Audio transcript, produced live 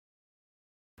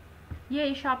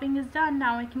Yay, shopping is done.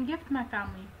 Now I can gift my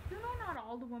family. You know, not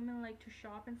all the women like to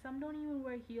shop, and some don't even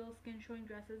wear heels, skin-showing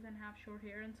dresses, and have short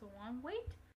hair and so on. Wait.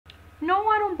 No,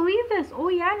 I don't believe this. Oh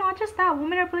yeah, not just that.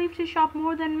 Women are believed to shop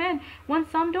more than men, when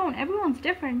some don't. Everyone's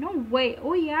different. No way.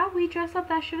 Oh yeah, we dress up.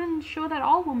 That shouldn't show that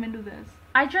all women do this.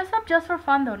 I dress up just for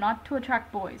fun though, not to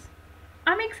attract boys.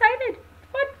 I'm excited.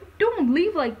 But don't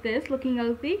leave like this, looking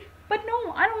ugly. But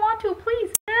no, I don't want to,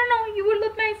 please. No, you would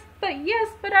look nice. But yes,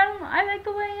 but I like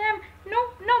the way I am.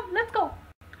 No, let's go.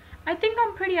 I think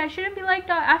I'm pretty. I shouldn't be like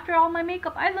that after all my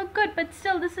makeup. I look good, but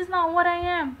still, this is not what I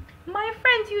am. My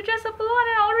friends, you dress up a lot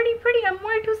and already pretty. I'm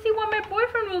worried to see what my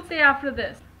boyfriend will say after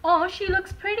this. Oh, she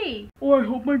looks pretty. Oh, I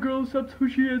hope my girl accepts who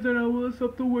she is and I will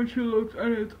accept the way she looks,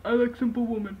 and I like simple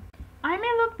women. I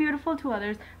may look beautiful to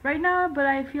others right now, but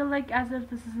I feel like as if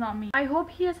this is not me. I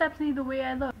hope he accepts me the way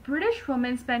I look. British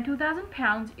women spend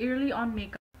 £2,000 yearly on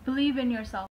makeup. Believe in yourself.